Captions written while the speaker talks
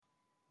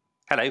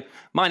Hello,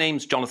 my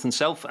name's Jonathan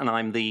Self and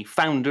I'm the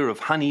founder of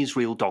Honey's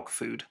Real Dog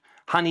Food.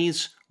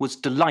 Honey's was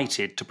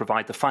delighted to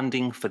provide the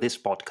funding for this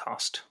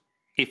podcast.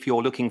 If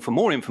you're looking for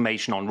more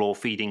information on raw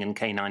feeding and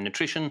canine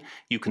nutrition,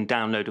 you can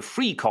download a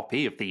free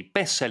copy of the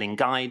best-selling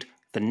guide,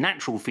 The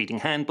Natural Feeding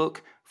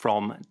Handbook,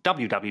 from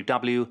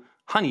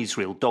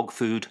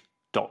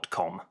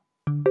www.honeysrealdogfood.com.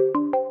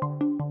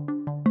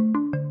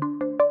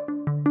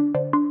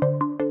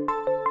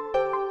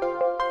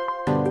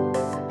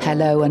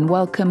 Hello and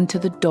welcome to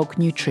the Dog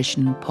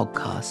Nutrition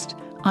Podcast.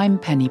 I'm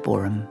Penny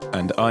Boreham.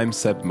 And I'm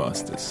Seb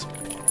Masters.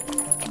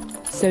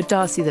 So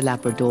Darcy the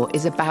Labrador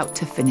is about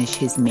to finish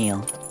his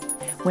meal.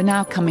 We're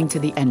now coming to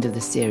the end of the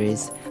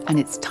series,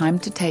 and it's time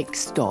to take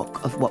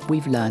stock of what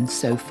we've learned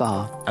so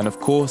far. And of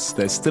course,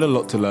 there's still a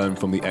lot to learn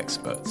from the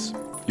experts.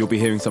 You'll be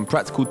hearing some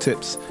practical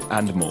tips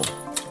and more.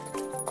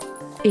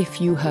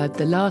 If you heard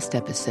the last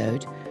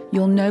episode,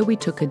 you'll know we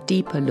took a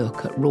deeper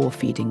look at raw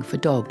feeding for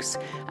dogs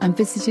and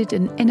visited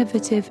an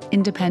innovative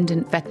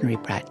independent veterinary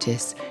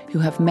practice who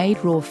have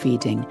made raw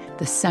feeding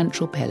the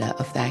central pillar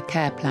of their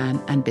care plan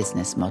and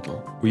business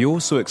model. We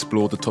also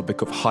explored the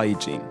topic of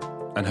hygiene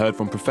and heard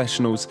from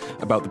professionals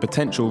about the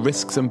potential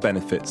risks and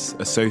benefits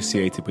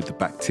associated with the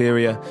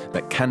bacteria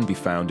that can be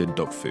found in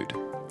dog food.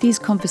 These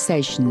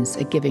conversations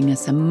are giving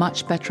us a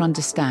much better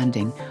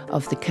understanding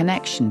of the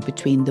connection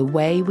between the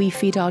way we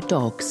feed our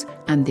dogs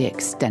and the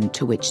extent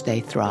to which they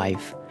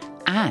thrive.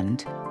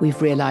 And we've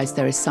realised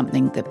there is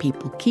something that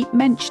people keep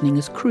mentioning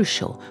as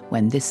crucial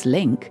when this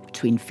link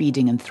between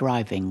feeding and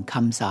thriving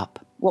comes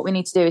up. What we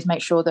need to do is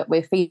make sure that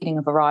we're feeding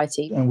a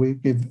variety. And we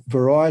give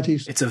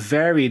varieties. It's a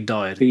varied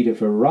diet. Feed a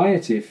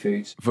variety of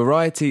foods.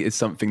 Variety is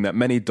something that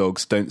many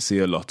dogs don't see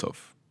a lot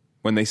of.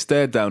 When they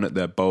stare down at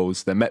their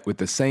bowls, they're met with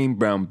the same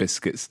brown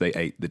biscuits they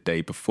ate the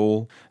day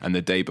before, and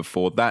the day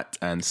before that,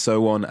 and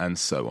so on and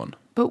so on.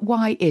 But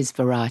why is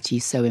variety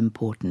so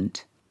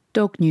important?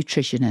 Dog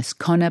nutritionist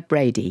Conor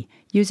Brady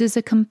uses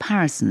a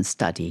comparison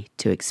study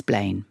to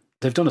explain.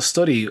 They've done a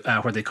study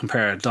where they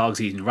compare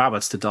dogs eating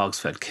rabbits to dogs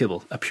fed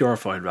kibble, a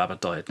purified rabbit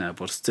diet now,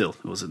 but still,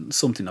 it was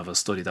something of a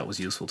study that was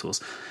useful to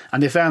us.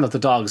 And they found that the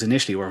dogs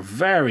initially were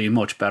very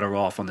much better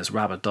off on this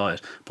rabbit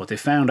diet, but they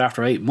found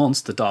after 8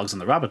 months the dogs on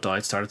the rabbit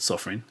diet started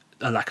suffering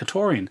a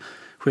lactatorine,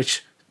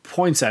 which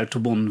points out to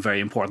one very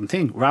important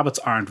thing. Rabbits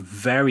aren't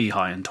very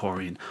high in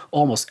taurine.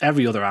 Almost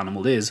every other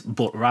animal is,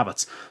 but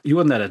rabbits. You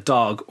wouldn't let a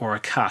dog or a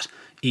cat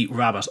eat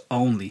rabbit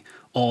only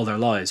all their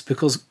lives,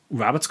 because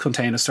rabbits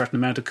contain a certain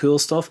amount of cool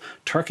stuff,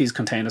 turkeys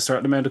contain a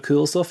certain amount of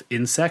cool stuff,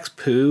 insects,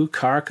 poo,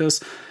 carcass,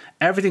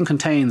 everything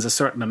contains a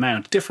certain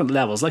amount, different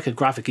levels, like a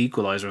graphic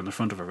equalizer on the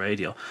front of a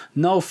radio.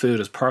 No food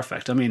is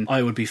perfect. I mean,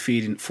 I would be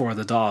feeding for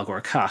the dog or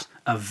cat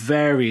a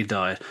varied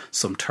diet,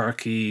 some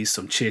turkey,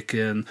 some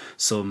chicken,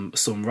 some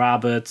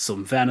rabbit,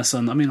 some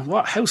venison. I mean,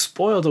 how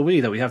spoiled are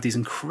we that we have these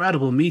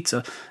incredible meats,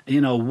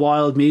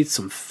 wild meat,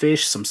 some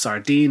fish, some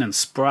sardine and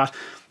sprat.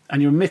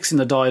 And you're mixing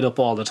the diet up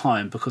all the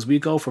time because we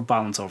go for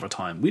balance over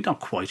time. We're not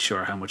quite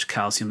sure how much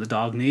calcium the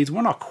dog needs.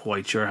 We're not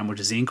quite sure how much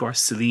zinc or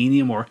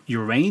selenium or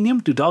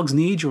uranium. Do dogs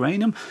need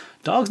uranium?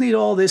 Dogs need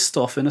all this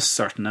stuff in a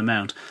certain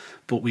amount.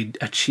 But we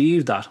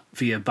achieve that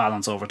via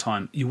balance over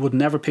time. You would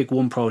never pick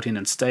one protein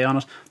and stay on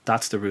it.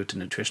 That's the route to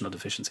nutritional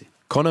deficiency.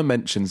 Conor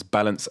mentions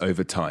balance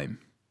over time.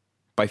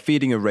 By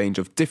feeding a range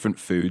of different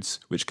foods,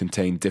 which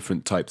contain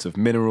different types of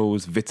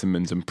minerals,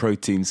 vitamins and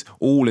proteins,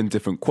 all in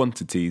different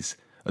quantities,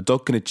 a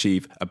dog can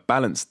achieve a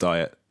balanced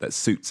diet that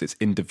suits its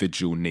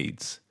individual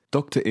needs.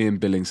 Dr. Ian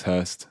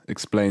Billingshurst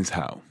explains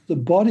how. The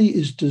body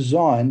is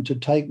designed to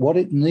take what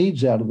it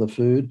needs out of the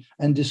food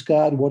and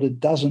discard what it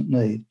doesn't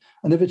need.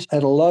 And if it's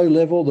at a low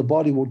level, the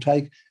body will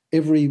take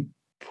every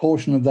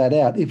portion of that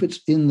out if it's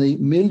in the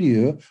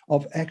milieu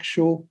of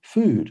actual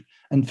food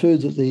and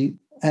food that the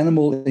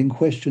animal in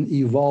question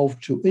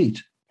evolved to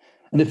eat.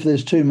 And if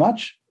there's too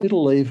much,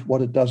 it'll leave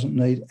what it doesn't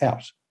need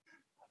out,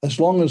 as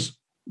long as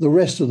the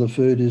rest of the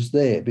food is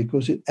there,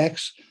 because it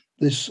acts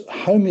this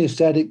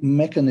homeostatic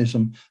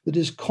mechanism that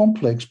is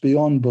complex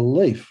beyond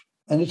belief.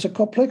 And it's a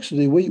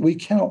complexity we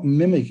cannot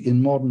mimic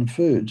in modern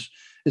foods.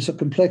 It's a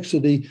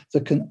complexity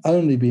that can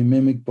only be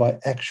mimicked by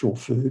actual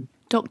food.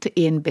 Dr.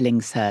 Ian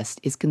Billingshurst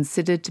is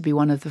considered to be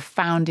one of the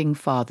founding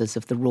fathers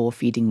of the raw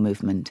feeding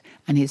movement,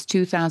 and his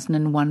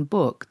 2001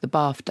 book, The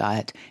BARF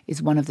Diet,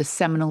 is one of the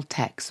seminal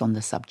texts on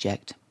the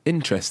subject.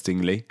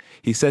 Interestingly,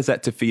 he says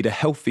that to feed a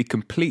healthy,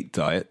 complete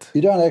diet,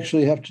 you don't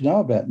actually have to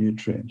know about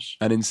nutrients.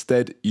 And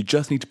instead, you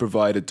just need to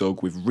provide a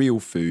dog with real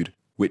food,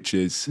 which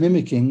is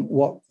mimicking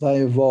what they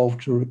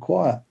evolved to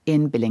require.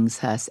 Ian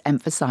Billingshurst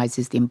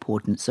emphasises the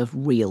importance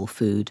of real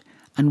food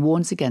and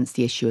warns against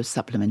the issue of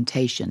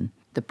supplementation,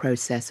 the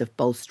process of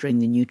bolstering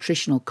the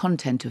nutritional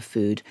content of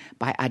food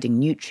by adding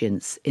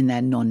nutrients in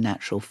their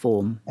non-natural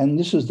form. And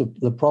this is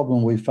the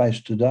problem we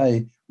face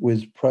today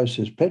with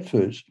processed pet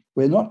foods.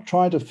 We're not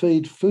trying to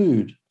feed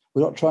food.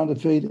 We're not trying to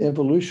feed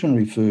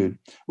evolutionary food.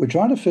 We're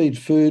trying to feed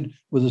food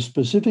with a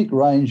specific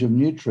range of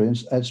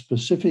nutrients at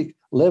specific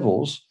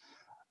levels.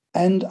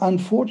 And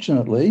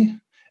unfortunately,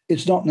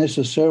 it's not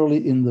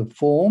necessarily in the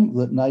form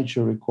that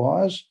nature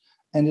requires.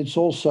 And it's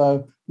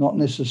also not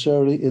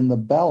necessarily in the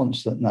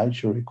balance that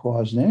nature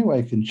requires. And the only way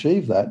you can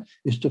achieve that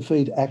is to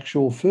feed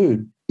actual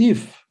food.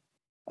 If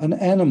an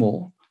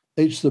animal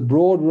eats the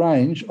broad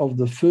range of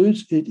the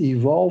foods it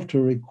evolved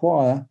to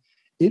require,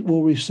 it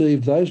will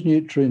receive those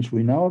nutrients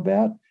we know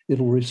about, it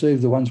will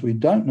receive the ones we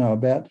don't know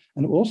about,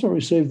 and it will also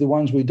receive the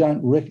ones we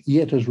don't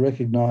yet as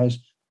recognise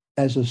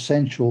as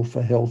essential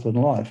for health and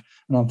life.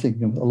 And I'm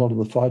thinking of a lot of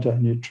the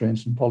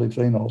phytonutrients and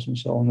polyphenols and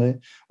so on there,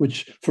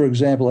 which, for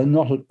example, are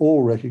not at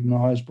all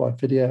recognised by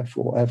FIDIAF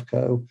or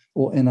AFCO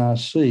or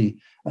NRC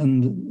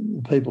and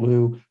the people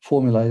who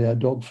formulate our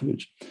dog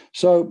foods.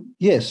 So,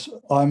 yes,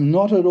 I'm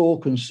not at all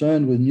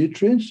concerned with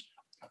nutrients.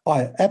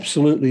 I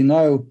absolutely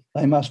know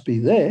they must be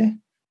there,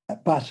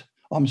 but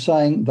I'm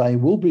saying they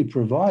will be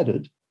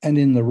provided and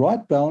in the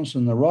right balance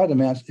and the right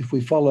amounts if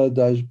we follow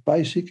those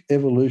basic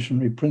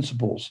evolutionary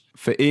principles.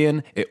 For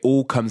Ian, it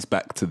all comes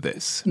back to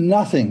this.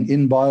 Nothing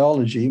in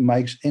biology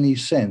makes any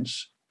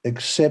sense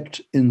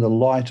except in the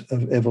light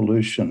of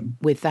evolution.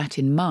 With that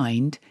in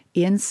mind,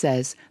 Ian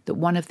says that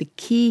one of the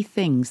key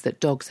things that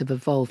dogs have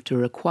evolved to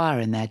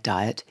require in their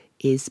diet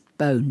is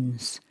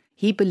bones.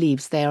 He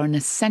believes they are an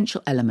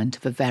essential element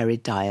of a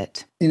varied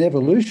diet. In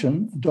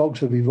evolution, dogs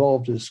have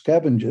evolved as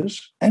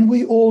scavengers, and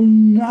we all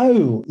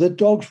know that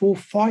dogs will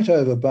fight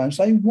over bones.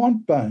 They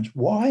want bones.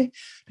 Why?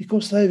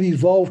 Because they've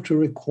evolved to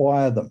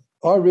require them.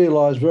 I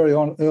realised early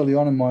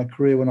on in my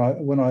career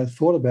when I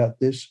thought about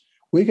this,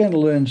 we're going to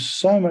learn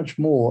so much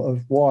more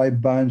of why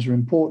bones are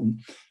important.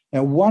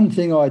 Now, one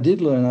thing I did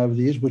learn over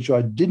the years, which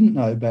I didn't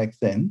know back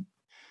then,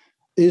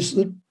 is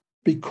that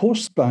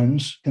because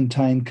bones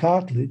contain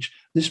cartilage,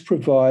 this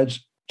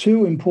provides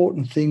two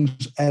important things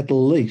at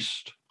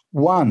least.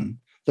 One,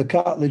 the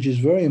cartilage is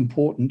very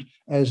important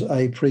as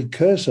a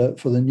precursor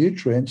for the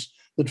nutrients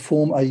that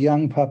form a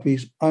young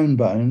puppy's own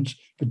bones,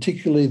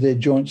 particularly their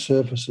joint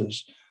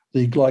surfaces,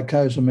 the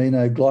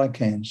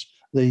glycosaminoglycans,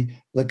 the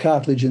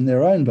cartilage in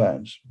their own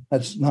bones.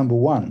 That's number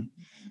one.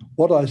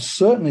 What I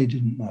certainly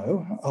didn't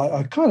know,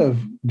 I kind of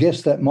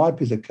guessed that might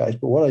be the case,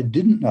 but what I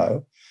didn't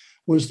know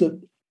was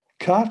that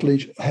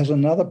cartilage has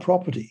another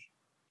property.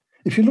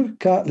 If you look at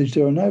cartilage,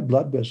 there are no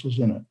blood vessels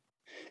in it.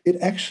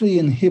 It actually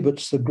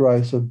inhibits the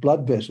growth of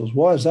blood vessels.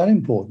 Why is that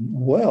important?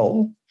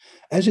 Well,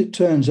 as it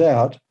turns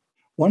out,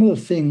 one of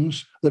the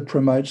things that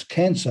promotes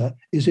cancer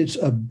is its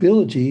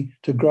ability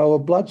to grow a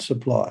blood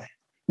supply.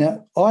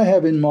 Now, I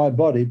have in my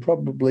body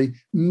probably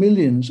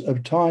millions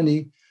of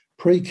tiny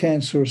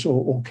precancerous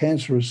or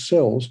cancerous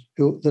cells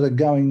that are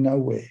going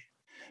nowhere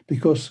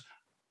because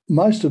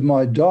most of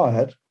my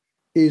diet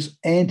is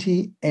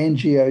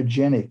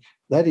anti-angiogenic.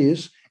 That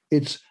is,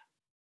 it's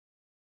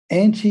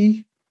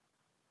anti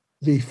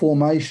the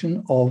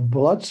formation of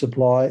blood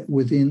supply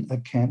within a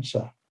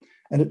cancer.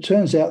 And it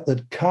turns out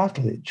that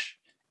cartilage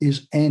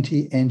is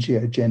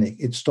anti-angiogenic.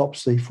 It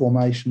stops the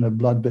formation of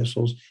blood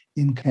vessels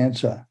in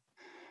cancer.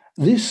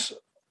 This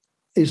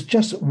is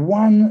just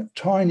one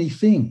tiny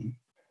thing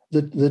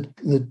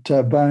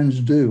that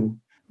bones do.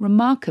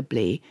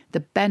 Remarkably, the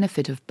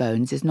benefit of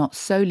bones is not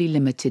solely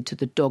limited to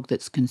the dog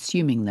that's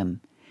consuming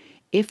them.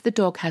 If the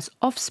dog has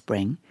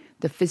offspring,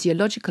 the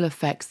physiological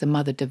effects the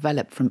mother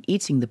developed from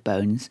eating the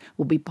bones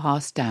will be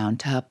passed down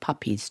to her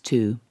puppies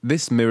too.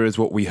 This mirrors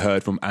what we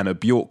heard from Anna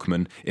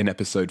Bjorkman in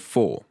episode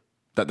 4,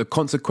 that the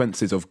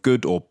consequences of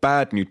good or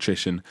bad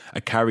nutrition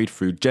are carried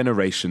through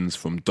generations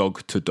from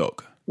dog to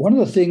dog. One of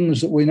the things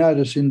that we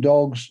notice in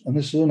dogs, and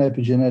this is an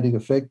epigenetic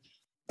effect,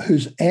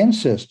 whose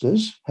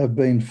ancestors have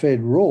been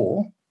fed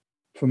raw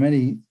for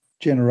many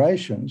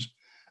generations,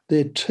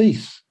 their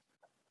teeth,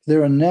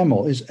 their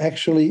enamel is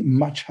actually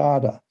much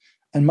harder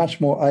and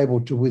much more able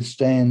to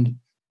withstand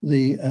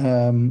the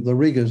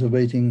rigours of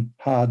eating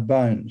hard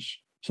bones.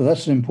 So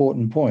that's an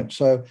important point.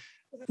 So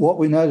what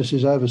we notice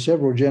is over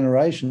several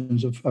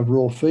generations of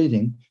raw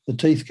feeding, the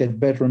teeth get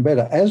better and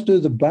better, as do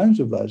the bones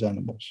of those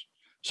animals.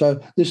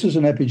 So this is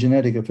an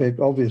epigenetic effect.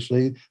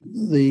 Obviously,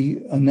 the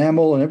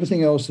enamel and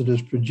everything else that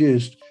is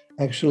produced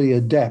actually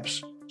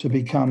adapts to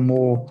become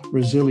more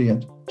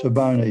resilient to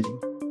bone eating.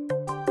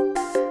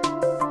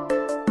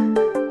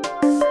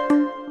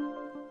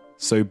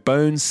 So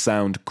bones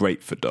sound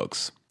great for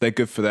dogs. They're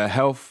good for their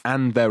health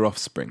and their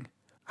offspring.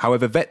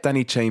 However, vet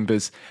Danny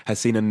Chambers has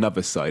seen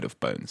another side of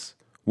bones,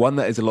 one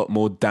that is a lot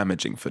more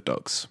damaging for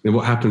dogs. And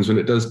what happens when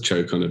it does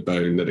choke on a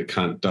bone that it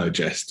can't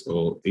digest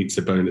or eats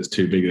a bone that's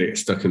too big that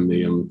gets stuck in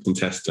the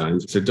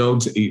intestines? So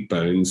dogs that eat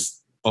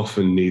bones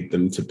often need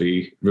them to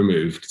be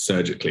removed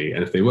surgically.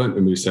 And if they weren't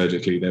removed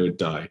surgically, they would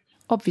die.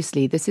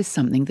 Obviously, this is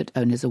something that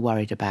owners are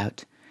worried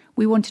about.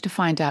 We wanted to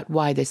find out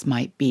why this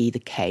might be the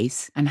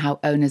case and how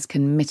owners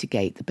can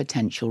mitigate the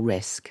potential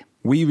risk.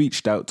 We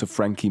reached out to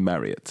Frankie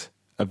Marriott,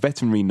 a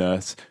veterinary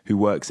nurse who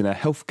works in a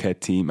healthcare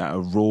team at a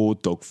raw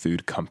dog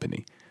food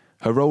company.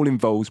 Her role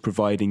involves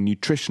providing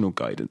nutritional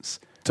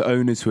guidance to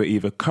owners who are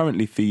either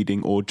currently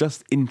feeding or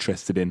just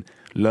interested in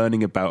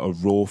learning about a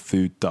raw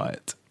food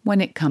diet. When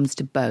it comes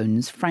to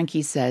bones,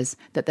 Frankie says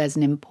that there's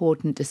an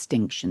important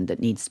distinction that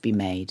needs to be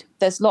made.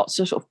 There's lots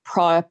of sort of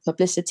prior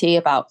publicity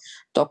about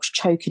dogs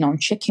choking on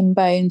chicken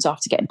bones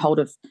after getting hold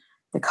of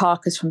the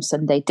carcass from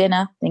Sunday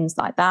dinner, things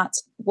like that.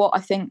 What I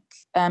think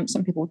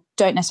some people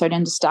don't necessarily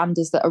understand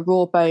is that a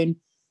raw bone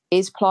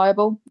is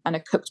pliable and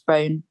a cooked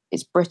bone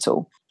is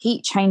brittle.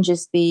 Heat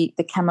changes the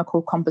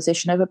chemical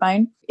composition of a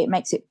bone. It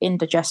makes it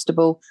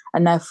indigestible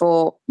and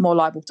therefore more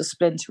liable to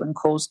splinter and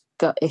cause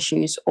gut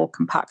issues or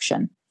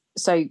compaction.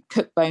 So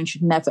cooked bone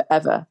should never,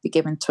 ever be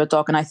given to a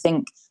dog. And I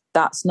think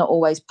that's not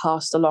always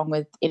passed along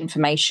with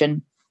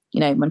information,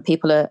 when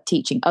people are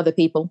teaching other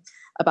people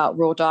about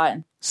raw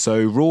diet.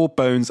 So raw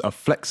bones are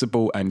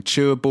flexible and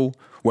chewable,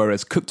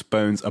 whereas cooked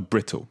bones are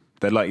brittle.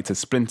 They're likely to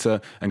splinter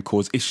and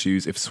cause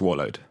issues if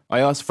swallowed.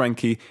 I asked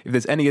Frankie if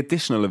there's any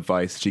additional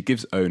advice she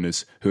gives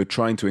owners who are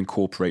trying to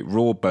incorporate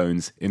raw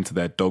bones into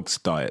their dog's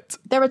diet.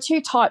 There are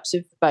two types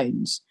of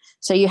bones.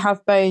 So you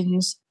have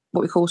bones,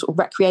 what we call sort of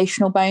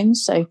recreational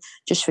bones, so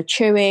just for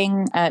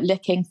chewing,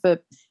 licking, for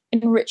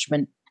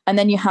enrichment. And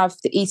then you have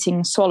the eating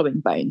and swallowing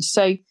bones.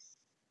 So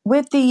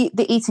with the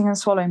eating and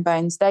swallowing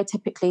bones, they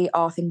typically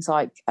are things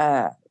like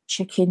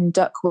chicken,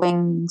 duck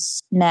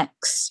wings,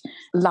 necks,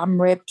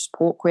 lamb ribs,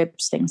 pork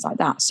ribs, things like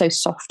that. So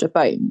softer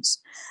bones.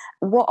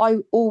 What I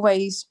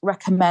always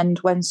recommend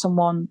when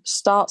someone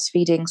starts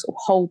feeding sort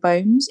of whole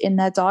bones in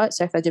their diet,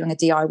 so if they're doing a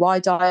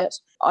DIY diet,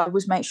 I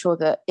always make sure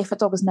that if a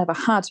dog has never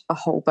had a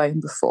whole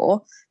bone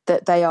before,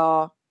 that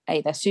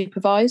they're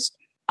supervised.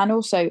 And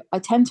also, I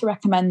tend to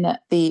recommend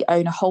that the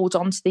owner hold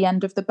on to the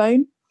end of the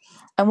bone.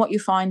 And what you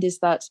find is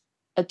that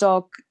a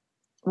dog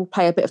will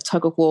play a bit of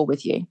tug of war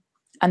with you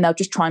and they'll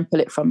just try and pull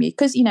it from you.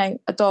 Because,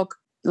 a dog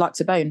likes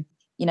a bone.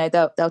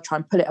 They'll try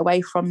and pull it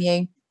away from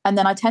you. And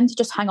then I tend to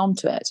just hang on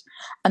to it.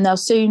 And they'll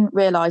soon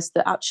realise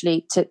that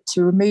actually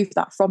to remove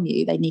that from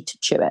you, they need to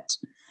chew it.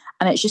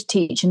 And it's just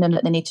teaching them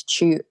that they need to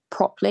chew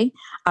properly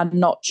and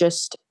not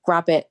just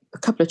grab it, a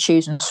couple of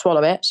chews and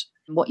swallow it.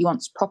 What you want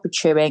is proper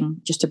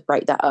chewing just to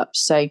break that up.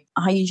 So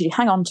I usually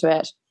hang on to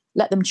it,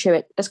 let them chew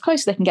it as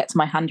close as they can get to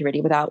my hand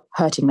really without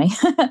hurting me.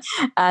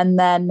 And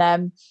then,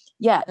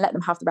 let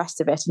them have the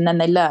rest of it. And then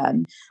they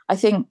learn. I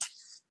think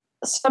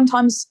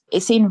sometimes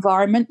it's the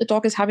environment the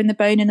dog is having the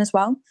bone in as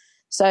well.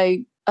 So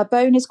a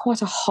bone is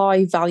quite a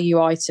high value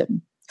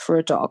item for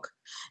a dog.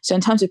 So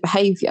in terms of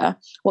behaviour,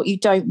 what you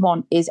don't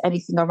want is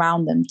anything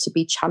around them to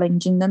be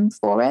challenging them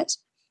for it.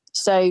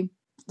 So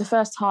the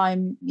first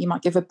time you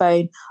might give a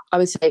bone, I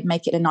would say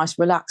make it a nice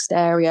relaxed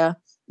area,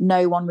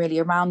 no one really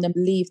around them,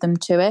 leave them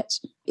to it.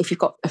 If you've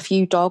got a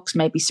few dogs,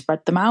 maybe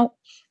spread them out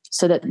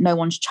so that no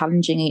one's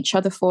challenging each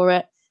other for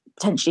it.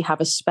 Potentially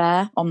have a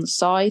spare on the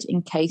side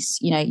in case,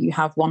 you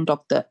have one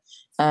dog that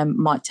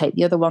might take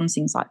the other ones,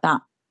 things like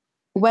that.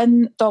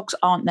 When dogs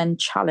aren't then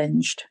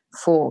challenged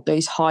for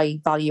those high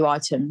value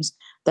items,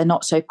 they're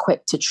not so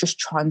quick to just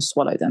try and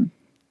swallow them.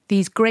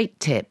 These great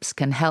tips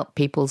can help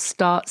people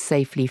start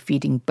safely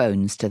feeding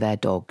bones to their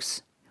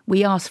dogs.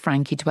 We asked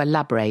Frankie to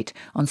elaborate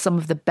on some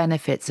of the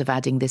benefits of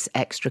adding this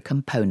extra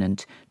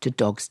component to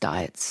dogs'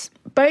 diets.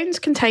 Bones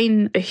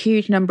contain a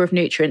huge number of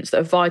nutrients that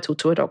are vital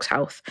to a dog's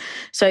health.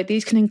 So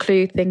these can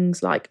include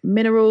things like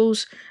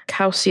minerals,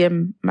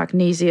 calcium,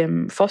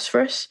 magnesium,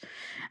 phosphorus.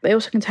 They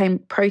also contain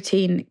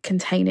protein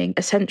containing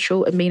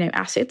essential amino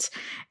acids,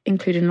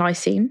 including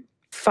lysine,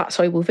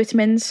 fat-soluble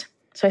vitamins,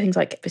 so things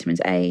like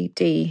vitamins A,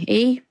 D,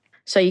 E.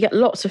 So you get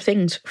lots of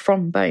things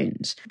from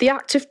bones. The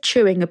act of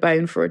chewing a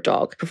bone for a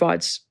dog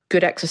provides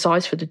good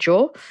exercise for the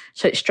jaw,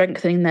 so it's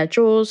strengthening their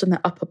jaws and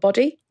their upper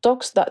body.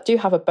 Dogs that do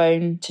have a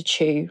bone to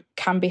chew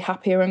can be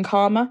happier and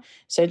calmer.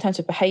 So in terms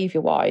of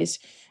behaviour-wise,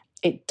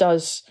 it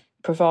does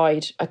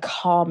provide a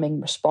calming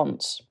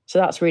response. So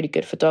that's really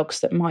good for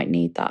dogs that might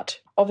need that.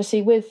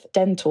 Obviously, with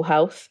dental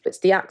health, it's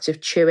the act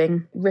of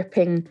chewing,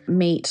 ripping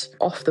meat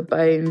off the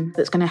bone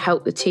that's going to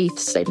help the teeth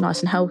stay nice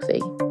and healthy.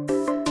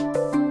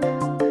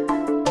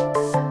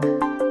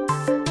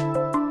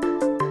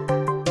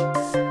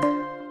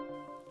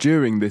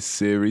 During this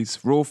series,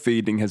 raw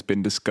feeding has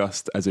been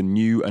discussed as a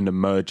new and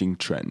emerging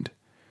trend.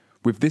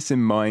 With this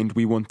in mind,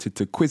 we wanted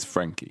to quiz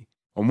Frankie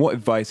on what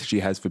advice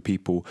she has for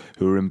people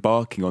who are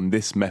embarking on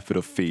this method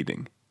of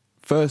feeding.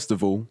 First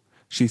of all,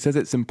 she says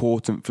it's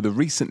important for the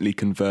recently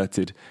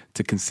converted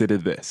to consider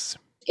this.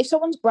 If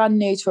someone's brand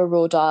new to a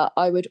raw diet,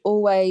 I would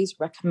always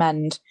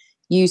recommend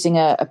using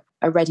a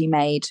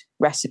ready-made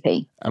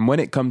recipe. And when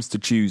it comes to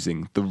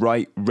choosing the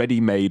right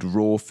ready-made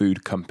raw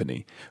food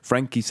company,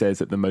 Frankie says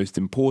that the most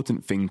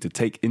important thing to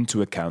take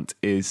into account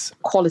is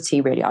quality,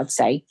 really, I'd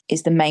say,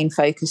 is the main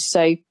focus.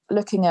 So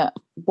looking at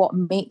what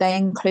meat they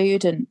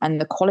include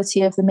and the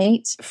quality of the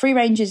meat. Free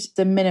range is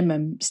the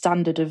minimum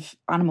standard of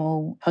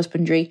animal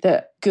husbandry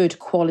that good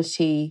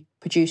quality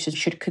producers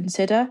should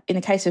consider. In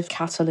the case of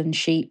cattle and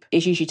sheep,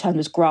 it's usually termed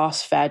as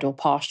grass-fed or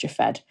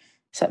pasture-fed.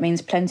 So that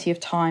means plenty of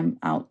time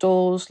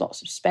outdoors,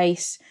 lots of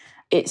space.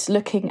 It's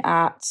looking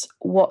at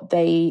what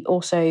they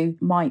also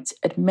might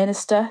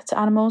administer to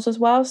animals as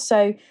well.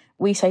 So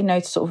we say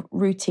no to sort of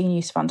routine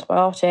use of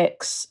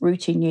antibiotics,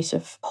 routine use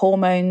of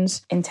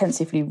hormones,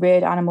 intensively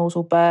reared animals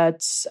or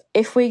birds.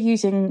 If we're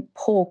using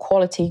poor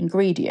quality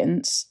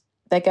ingredients,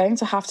 they're going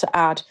to have to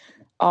add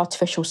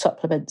artificial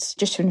supplements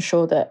just to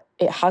ensure that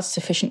it has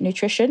sufficient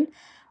nutrition.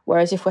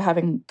 Whereas if we're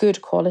having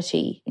good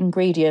quality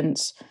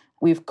ingredients,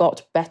 we've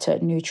got better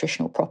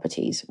nutritional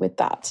properties with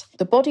that.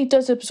 The body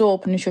does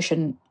absorb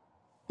nutrition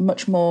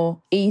much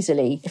more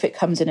easily if it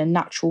comes in a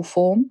natural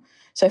form.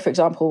 So, for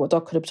example, a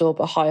dog could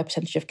absorb a higher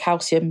percentage of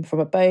calcium from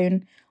a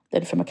bone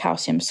than from a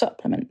calcium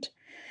supplement.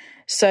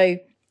 So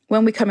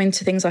when we come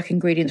into things like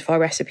ingredients for our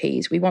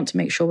recipes, we want to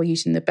make sure we're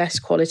using the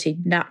best quality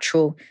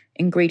natural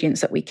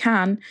ingredients that we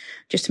can,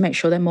 just to make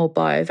sure they're more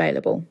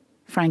bioavailable.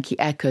 Frankie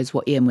echoes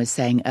what Ian was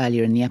saying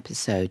earlier in the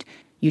episode.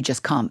 You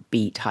just can't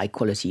beat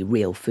high-quality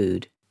real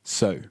food.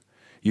 So,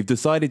 you've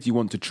decided you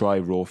want to try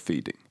raw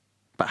feeding.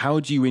 But how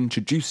do you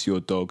introduce your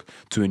dog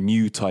to a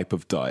new type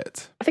of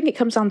diet? I think it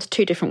comes down to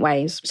two different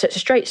ways. So it's a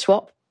straight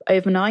swap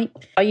overnight.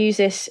 I use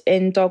this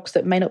in dogs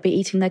that may not be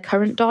eating their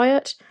current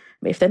diet.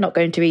 If they're not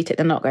going to eat it,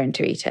 they're not going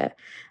to eat it.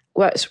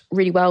 Works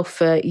really well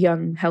for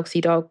young,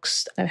 healthy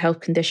dogs,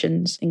 health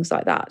conditions, things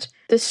like that.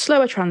 The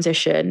slower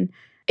transition,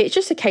 it's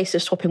just a case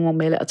of swapping one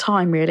meal at a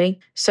time, really.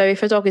 So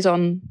if a dog is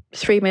on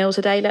 3 meals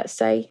a day, let's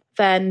say,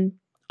 then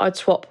I'd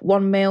swap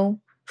one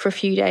meal for a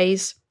few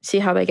days, see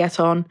how they get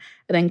on,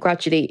 and then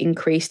gradually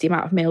increase the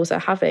amount of meals they're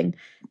having.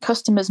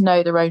 Customers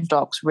know their own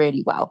dogs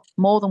really well,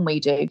 more than we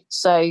do.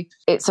 So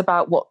it's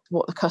about what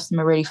the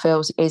customer really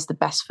feels is the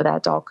best for their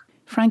dog.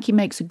 Frankie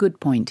makes a good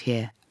point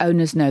here.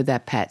 Owners know their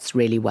pets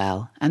really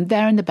well, and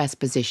they're in the best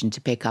position to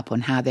pick up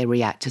on how they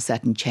react to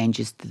certain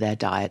changes to their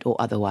diet or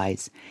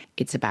otherwise.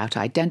 It's about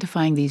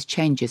identifying these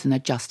changes and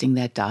adjusting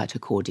their diet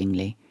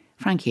accordingly.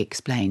 Frankie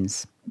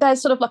explains.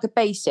 There's sort of like a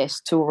basis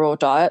to a raw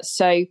diet.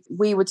 So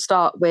we would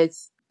start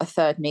with a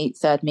third meat,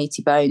 third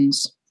meaty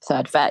bones,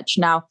 third veg.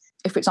 Now,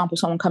 if, for example,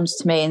 someone comes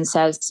to me and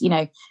says,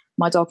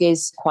 my dog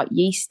is quite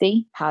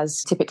yeasty,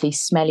 has typically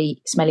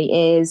smelly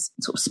ears,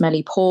 sort of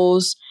smelly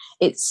paws.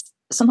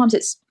 Sometimes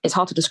it's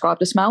hard to describe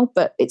the smell,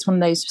 but it's one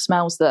of those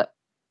smells that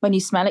when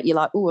you smell it, you're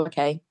like, oh,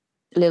 okay,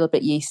 a little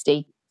bit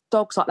yeasty.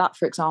 Dogs like that,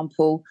 for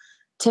example,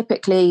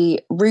 typically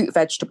root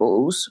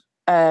vegetables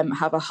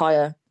have a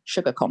higher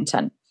sugar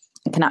content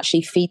and can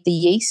actually feed the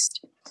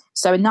yeast.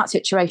 So in that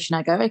situation,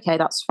 I go, okay,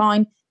 that's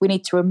fine. We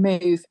need to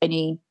remove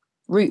any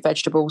root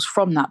vegetables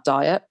from that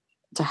diet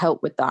to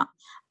help with that.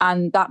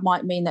 And that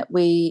might mean that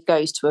we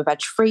goes to a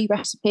veg-free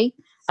recipe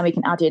and we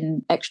can add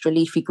in extra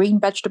leafy green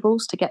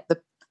vegetables to get the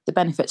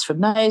benefits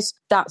from those.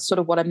 That's sort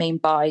of what I mean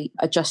by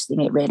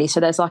adjusting it, really. So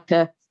there's like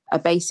a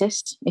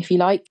basis, if you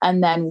like,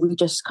 and then we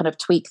just kind of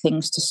tweak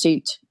things to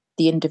suit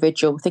the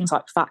individual. Things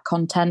like fat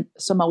content.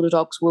 Some older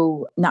dogs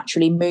will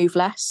naturally move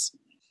less,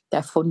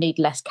 therefore need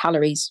less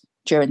calories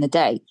during the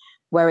day.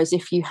 Whereas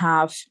if you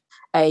have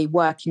a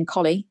working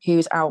collie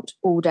who's out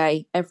all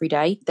day, every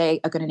day,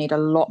 they are going to need a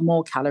lot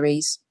more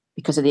calories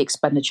because of the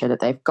expenditure that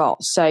they've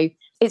got. So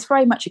it's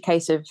very much a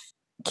case of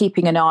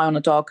keeping an eye on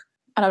a dog.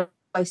 And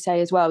I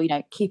say as well,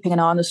 keeping an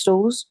eye on the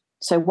stools.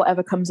 So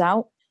whatever comes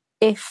out,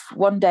 if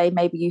one day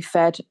maybe you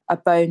fed a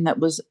bone that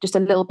was just a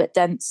little bit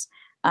dense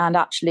and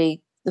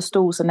actually the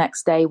stools the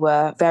next day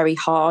were very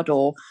hard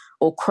or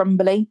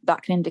crumbly,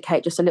 that can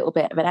indicate just a little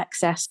bit of an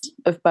excess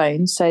of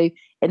bone. So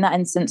in that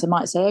instance, I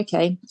might say,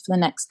 okay, for the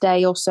next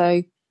day or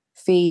so,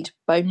 feed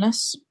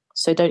boneless.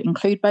 So don't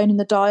include bone in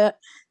the diet.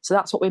 So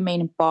that's what we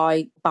mean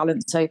by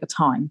balance over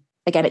time.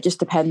 Again, it just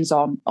depends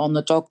on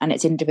the dog and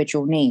its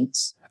individual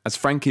needs. As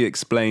Frankie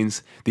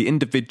explains, the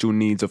individual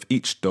needs of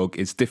each dog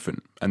is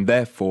different, and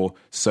therefore,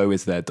 so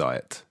is their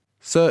diet.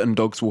 Certain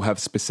dogs will have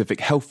specific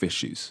health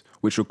issues,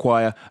 which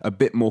require a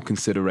bit more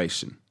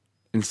consideration.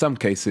 In some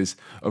cases,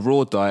 a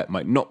raw diet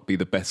might not be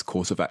the best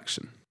course of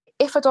action.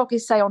 If a dog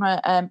is, say, on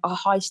a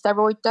high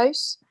steroid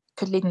dose,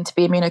 could lead them to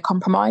be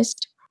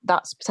immunocompromised.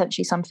 That's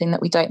potentially something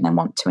that we don't then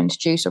want to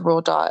introduce a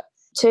raw diet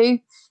to.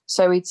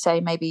 So we'd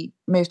say maybe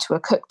move to a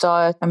cooked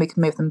diet and we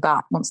can move them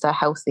back once they're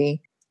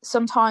healthy.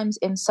 Sometimes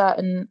in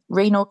certain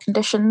renal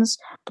conditions,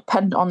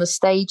 dependent on the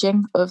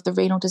staging of the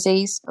renal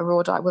disease, a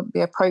raw diet wouldn't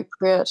be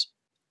appropriate.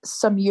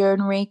 Some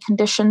urinary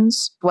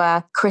conditions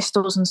where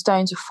crystals and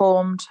stones are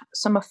formed,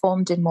 some are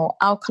formed in more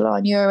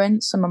alkaline urine,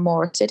 some are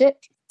more acidic.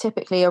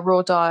 Typically, a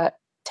raw diet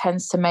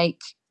tends to make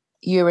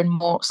urine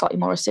slightly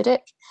more acidic.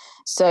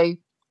 So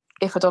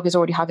if a dog is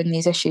already having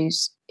these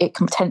issues, it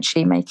can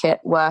potentially make it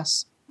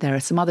worse. There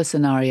are some other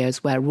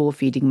scenarios where raw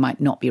feeding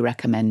might not be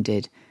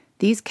recommended.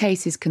 These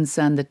cases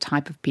concern the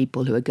type of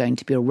people who are going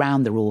to be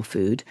around the raw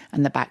food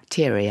and the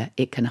bacteria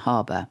it can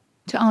harbour.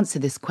 To answer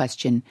this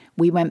question,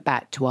 we went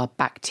back to our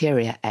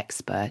bacteria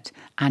expert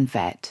and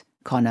vet,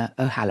 Conor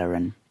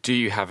O'Halloran. Do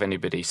you have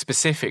anybody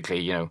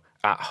specifically,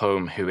 at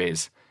home who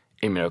is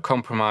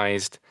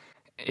immunocompromised,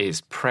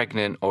 is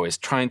pregnant or is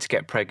trying to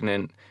get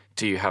pregnant?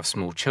 Do you have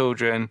small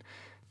children?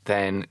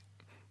 Then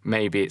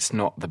maybe it's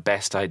not the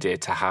best idea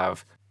to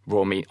have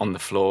raw meat on the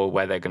floor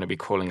where they're going to be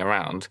crawling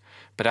around.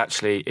 But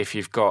actually, if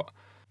you've got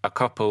a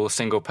couple,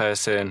 single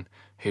person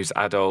who's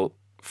adult,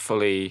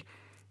 fully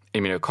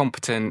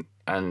immunocompetent,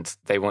 and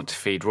they want to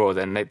feed raw,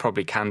 then they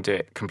probably can do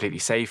it completely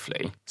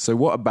safely. So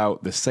what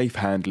about the safe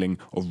handling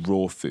of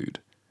raw food?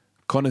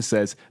 Conor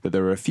says that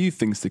there are a few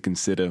things to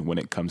consider when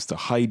it comes to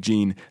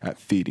hygiene at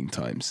feeding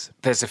times.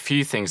 There's a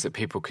few things that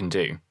people can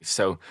do.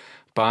 So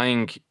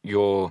buying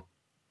your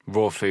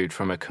raw food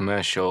from a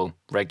commercial,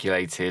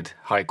 regulated,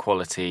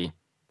 high-quality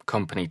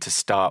company to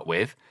start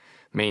with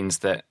means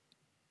that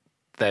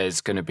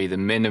there's going to be the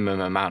minimum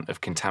amount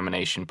of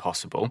contamination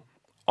possible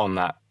on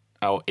that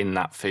or in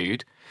that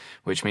food,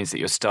 which means that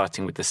you're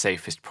starting with the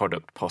safest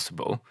product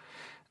possible.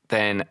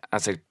 Then,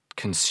 as a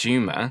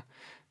consumer,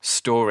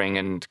 storing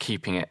and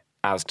keeping it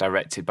as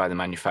directed by the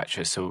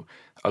manufacturer. So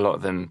a lot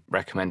of them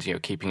recommend,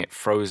 keeping it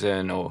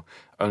frozen or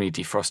only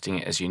defrosting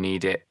it as you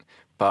need it,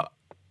 but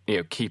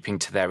keeping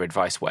to their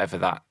advice, whatever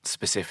that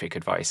specific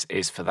advice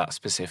is for that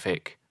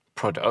specific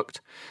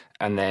product,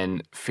 and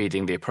then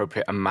feeding the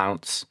appropriate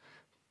amounts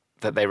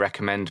that they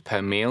recommend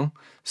per meal,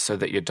 so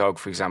that your dog,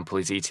 for example,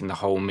 is eating the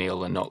whole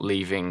meal and not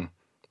leaving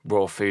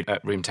raw food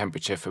at room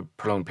temperature for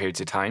prolonged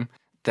periods of time.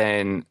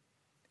 Then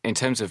in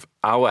terms of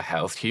our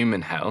health,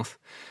 human health,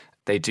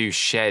 they do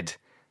shed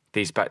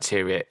these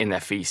bacteria in their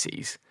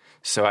feces.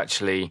 So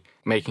actually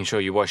making sure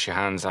you wash your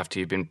hands after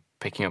you've been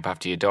picking up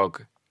after your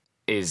dog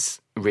is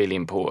really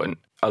important.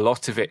 A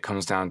lot of it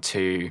comes down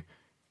to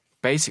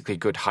basically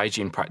good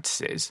hygiene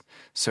practices.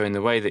 So in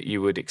the way that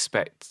you would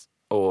expect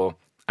or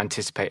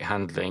anticipate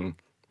handling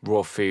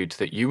raw food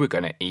that you were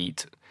going to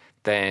eat,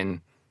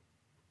 then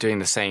doing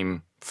the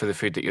same for the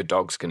food that your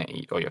dog's going to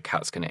eat or your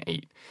cat's going to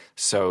eat.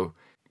 So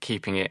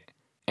keeping it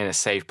in a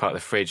safe part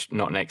of the fridge,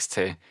 not next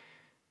to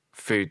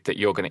food that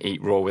you're going to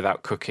eat raw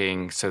without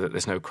cooking, so that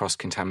there's no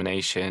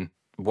cross-contamination.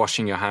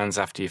 Washing your hands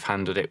after you've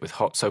handled it with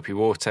hot soapy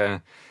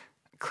water.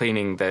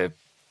 Cleaning the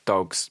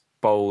dog's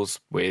bowls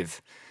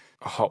with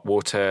hot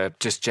water.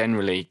 Just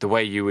generally, the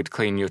way you would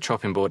clean your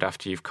chopping board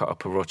after you've cut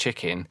up a raw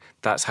chicken,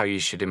 that's how you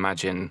should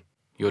imagine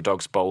your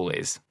dog's bowl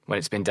is when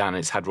it's been down and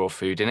it's had raw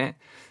food in it.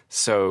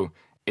 So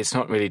it's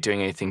not really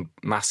doing anything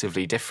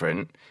massively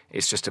different.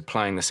 It's just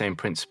applying the same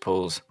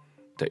principles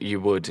that you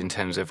would in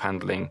terms of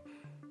handling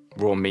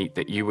raw meat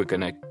that you were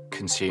going to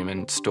consume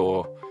and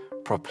store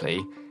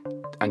properly,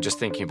 and just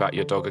thinking about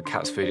your dog or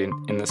cat's food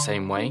in the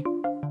same way.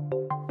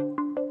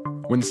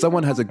 When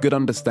someone has a good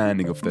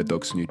understanding of their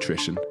dog's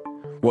nutrition,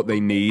 what they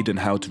need and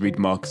how to read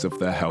markers of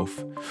their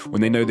health,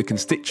 when they know the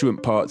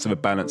constituent parts of a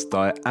balanced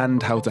diet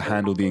and how to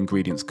handle the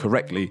ingredients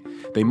correctly,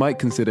 they might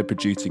consider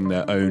producing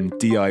their own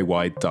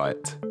DIY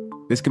diet.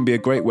 This can be a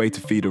great way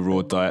to feed a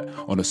raw diet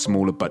on a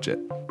smaller budget.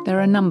 There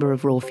are a number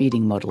of raw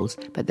feeding models,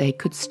 but they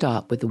could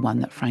start with the one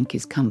that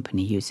Frankie's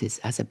company uses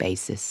as a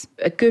basis.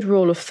 A good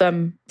rule of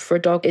thumb for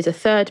a dog is a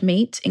third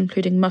meat,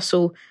 including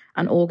muscle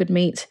and organ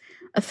meat,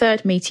 a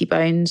third meaty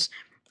bones,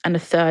 and a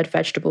third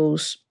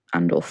vegetables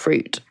and or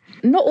fruit.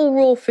 Not all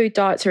raw food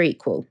diets are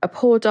equal. A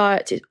poor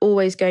diet is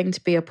always going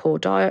to be a poor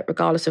diet,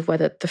 regardless of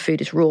whether the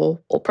food is raw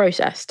or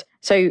processed.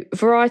 So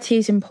variety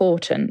is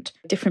important.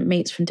 Different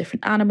meats from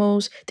different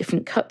animals,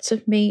 different cuts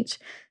of meat,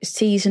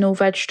 seasonal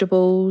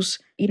vegetables.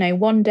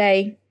 One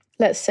day,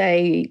 let's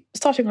say,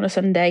 starting on a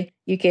Sunday,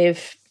 you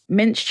give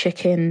minced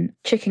chicken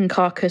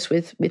carcass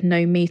with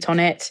no meat on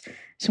it,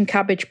 some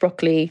cabbage,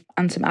 broccoli,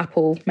 and some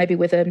apple, maybe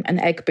with an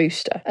egg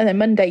booster. And then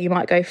Monday, you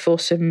might go for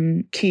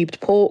some cubed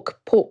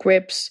pork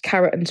ribs,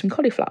 carrot, and some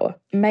cauliflower.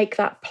 Make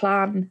that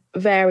plan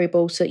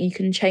variable so that you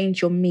can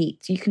change your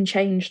meat, you can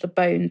change the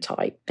bone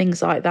type,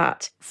 things like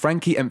that.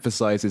 Frankie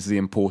emphasises the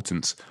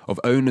importance of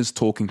owners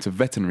talking to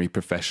veterinary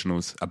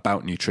professionals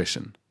about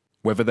nutrition,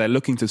 whether they're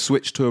looking to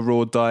switch to a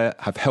raw diet,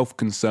 have health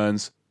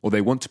concerns, or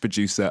they want to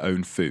produce their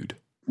own food.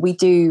 We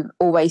do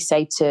always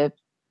say to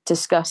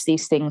discuss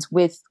these things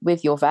with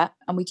your vet,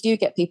 and we do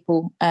get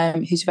people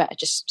whose vet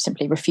just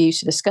simply refuse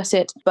to discuss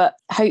it, but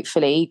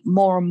hopefully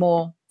more and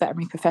more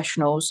veterinary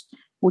professionals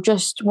will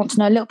just want to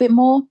know a little bit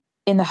more,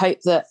 in the hope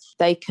that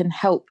they can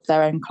help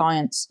their own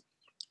clients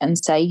and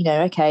say,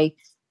 okay,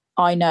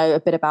 I know a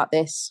bit about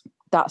this,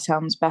 that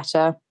sounds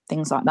better,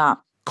 things like that.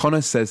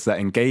 Connor says that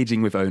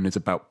engaging with owners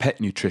about pet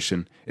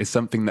nutrition is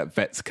something that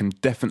vets can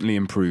definitely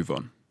improve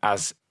on.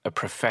 As a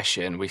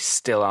profession, we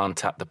still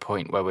aren't at the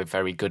point where we're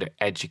very good at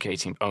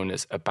educating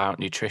owners about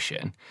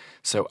nutrition.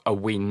 So are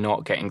we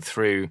not getting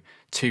through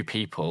to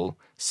people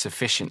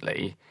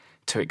sufficiently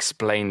to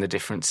explain the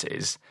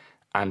differences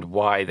and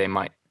why they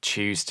might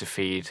choose to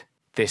feed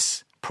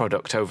this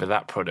product over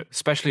that product,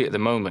 especially at the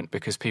moment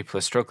because people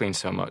are struggling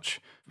so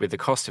much with the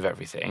cost of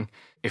everything?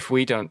 If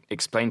we don't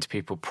explain to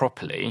people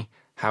properly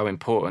how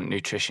important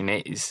nutrition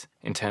is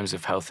in terms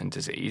of health and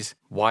disease,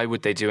 why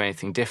would they do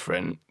anything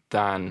different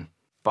than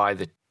buy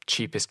the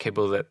cheapest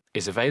kibble that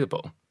is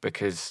available?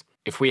 Because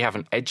if we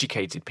haven't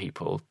educated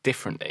people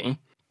differently,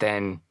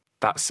 then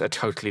that's a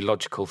totally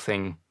logical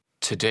thing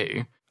to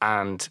do.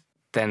 And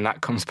then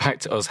that comes back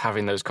to us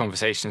having those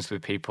conversations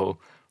with people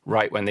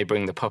right when they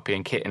bring the puppy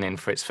and kitten in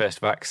for its first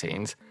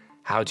vaccines.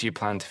 How do you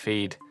plan to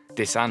feed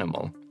this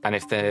animal? And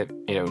if they're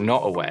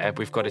not aware,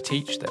 we've got to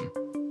teach them.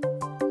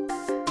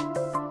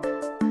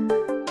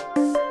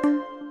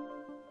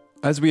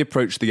 As we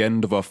approach the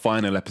end of our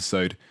final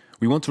episode,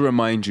 we want to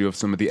remind you of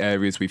some of the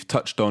areas we've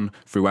touched on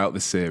throughout the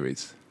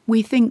series.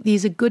 We think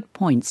these are good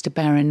points to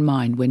bear in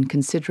mind when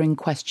considering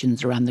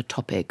questions around the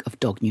topic of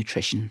dog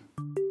nutrition.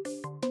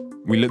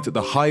 We looked at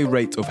the high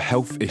rate of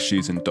health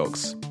issues in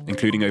dogs,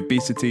 including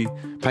obesity,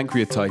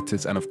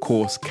 pancreatitis, and of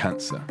course,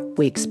 cancer.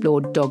 We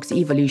explored dogs'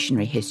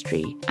 evolutionary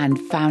history and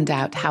found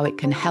out how it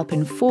can help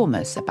inform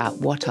us about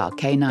what our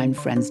canine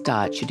friends'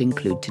 diet should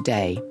include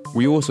today.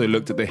 We also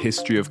looked at the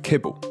history of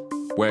kibble,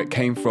 where it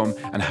came from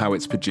and how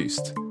it's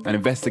produced, and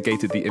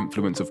investigated the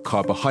influence of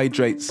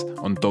carbohydrates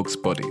on dogs'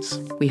 bodies.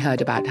 We heard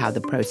about how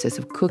the process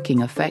of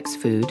cooking affects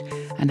food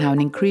and how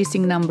an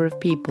increasing number of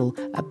people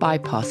are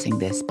bypassing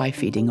this by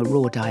feeding a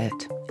raw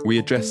diet. We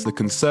addressed the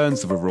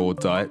concerns of a raw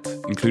diet,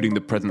 including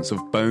the presence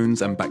of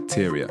bones and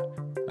bacteria,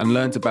 and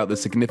learnt about the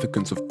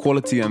significance of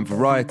quality and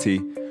variety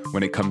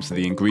when it comes to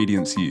the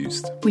ingredients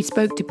used. We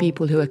spoke to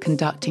people who are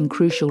conducting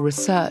crucial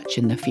research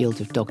in the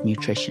field of dog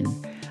nutrition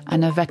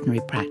and a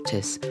veterinary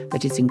practice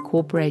that is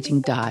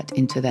incorporating diet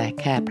into their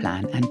care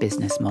plan and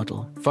business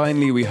model.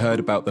 Finally, we heard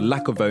about the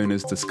lack of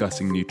owners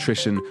discussing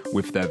nutrition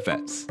with their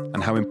vets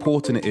and how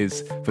important it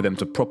is for them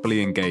to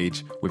properly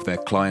engage with their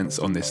clients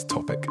on this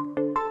topic.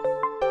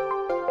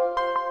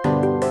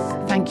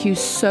 Thank you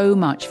so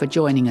much for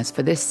joining us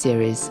for this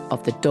series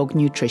of the Dog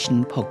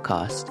Nutrition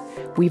Podcast.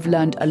 We've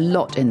learned a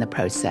lot in the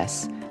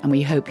process, and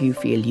we hope you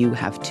feel you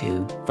have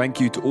too. Thank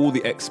you to all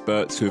the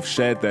experts who have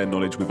shared their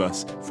knowledge with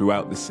us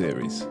throughout the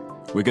series.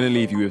 We're going to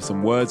leave you with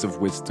some words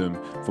of wisdom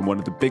from one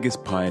of the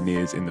biggest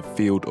pioneers in the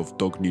field of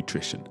dog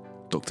nutrition,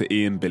 Dr.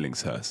 Ian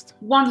Billingshurst.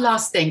 One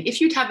last thing,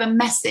 if you'd have a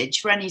message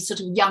for any sort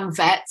of young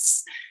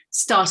vets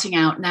starting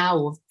out now,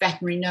 or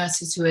veterinary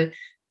nurses who are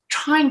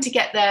trying to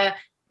get their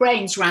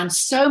brains around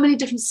so many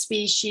different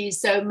species,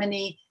 so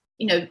many,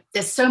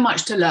 there's so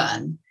much to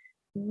learn.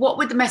 What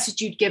would the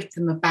message you'd give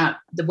them about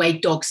the way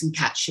dogs and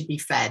cats should be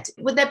fed?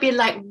 Would there be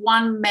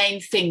one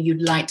main thing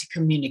you'd like to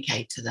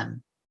communicate to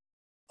them?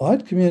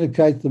 I'd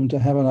communicate them to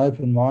have an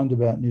open mind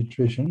about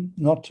nutrition,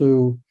 not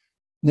to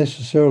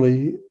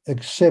necessarily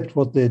accept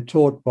what they're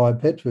taught by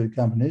pet food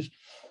companies,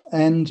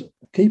 and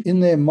keep in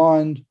their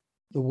mind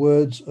the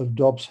words of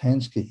Dobbs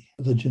Hansky,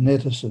 the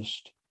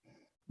geneticist.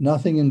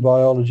 Nothing in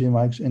biology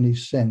makes any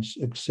sense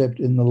except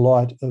in the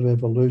light of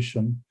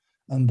evolution.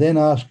 And then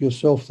ask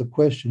yourself the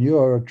question, you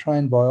are a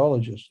trained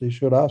biologist, you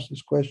should ask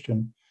this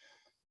question,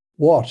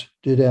 what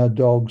did our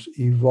dogs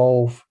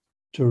evolve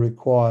to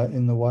require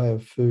in the way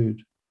of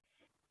food?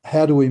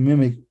 How do we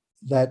mimic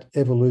that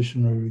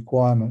evolutionary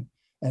requirement,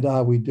 and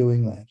are we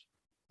doing that?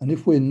 And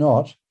if we're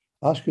not,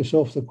 ask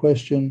yourself the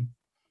question,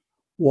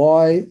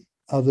 why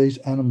are these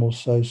animals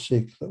so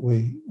sick that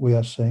we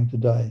are seeing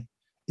today?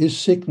 Is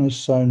sickness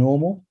so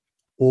normal,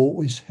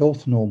 or is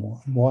health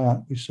normal? And why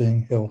aren't we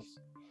seeing health?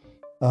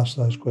 Ask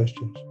those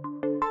questions.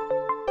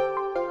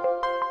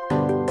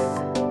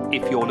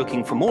 If you're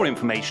looking for more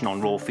information on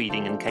raw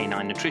feeding and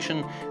canine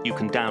nutrition, you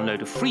can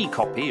download a free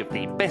copy of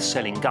the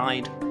best-selling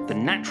guide, The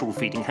Natural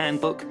Feeding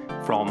Handbook,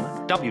 from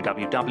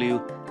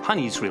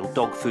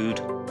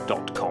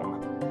www.honeysrealdogfood.com.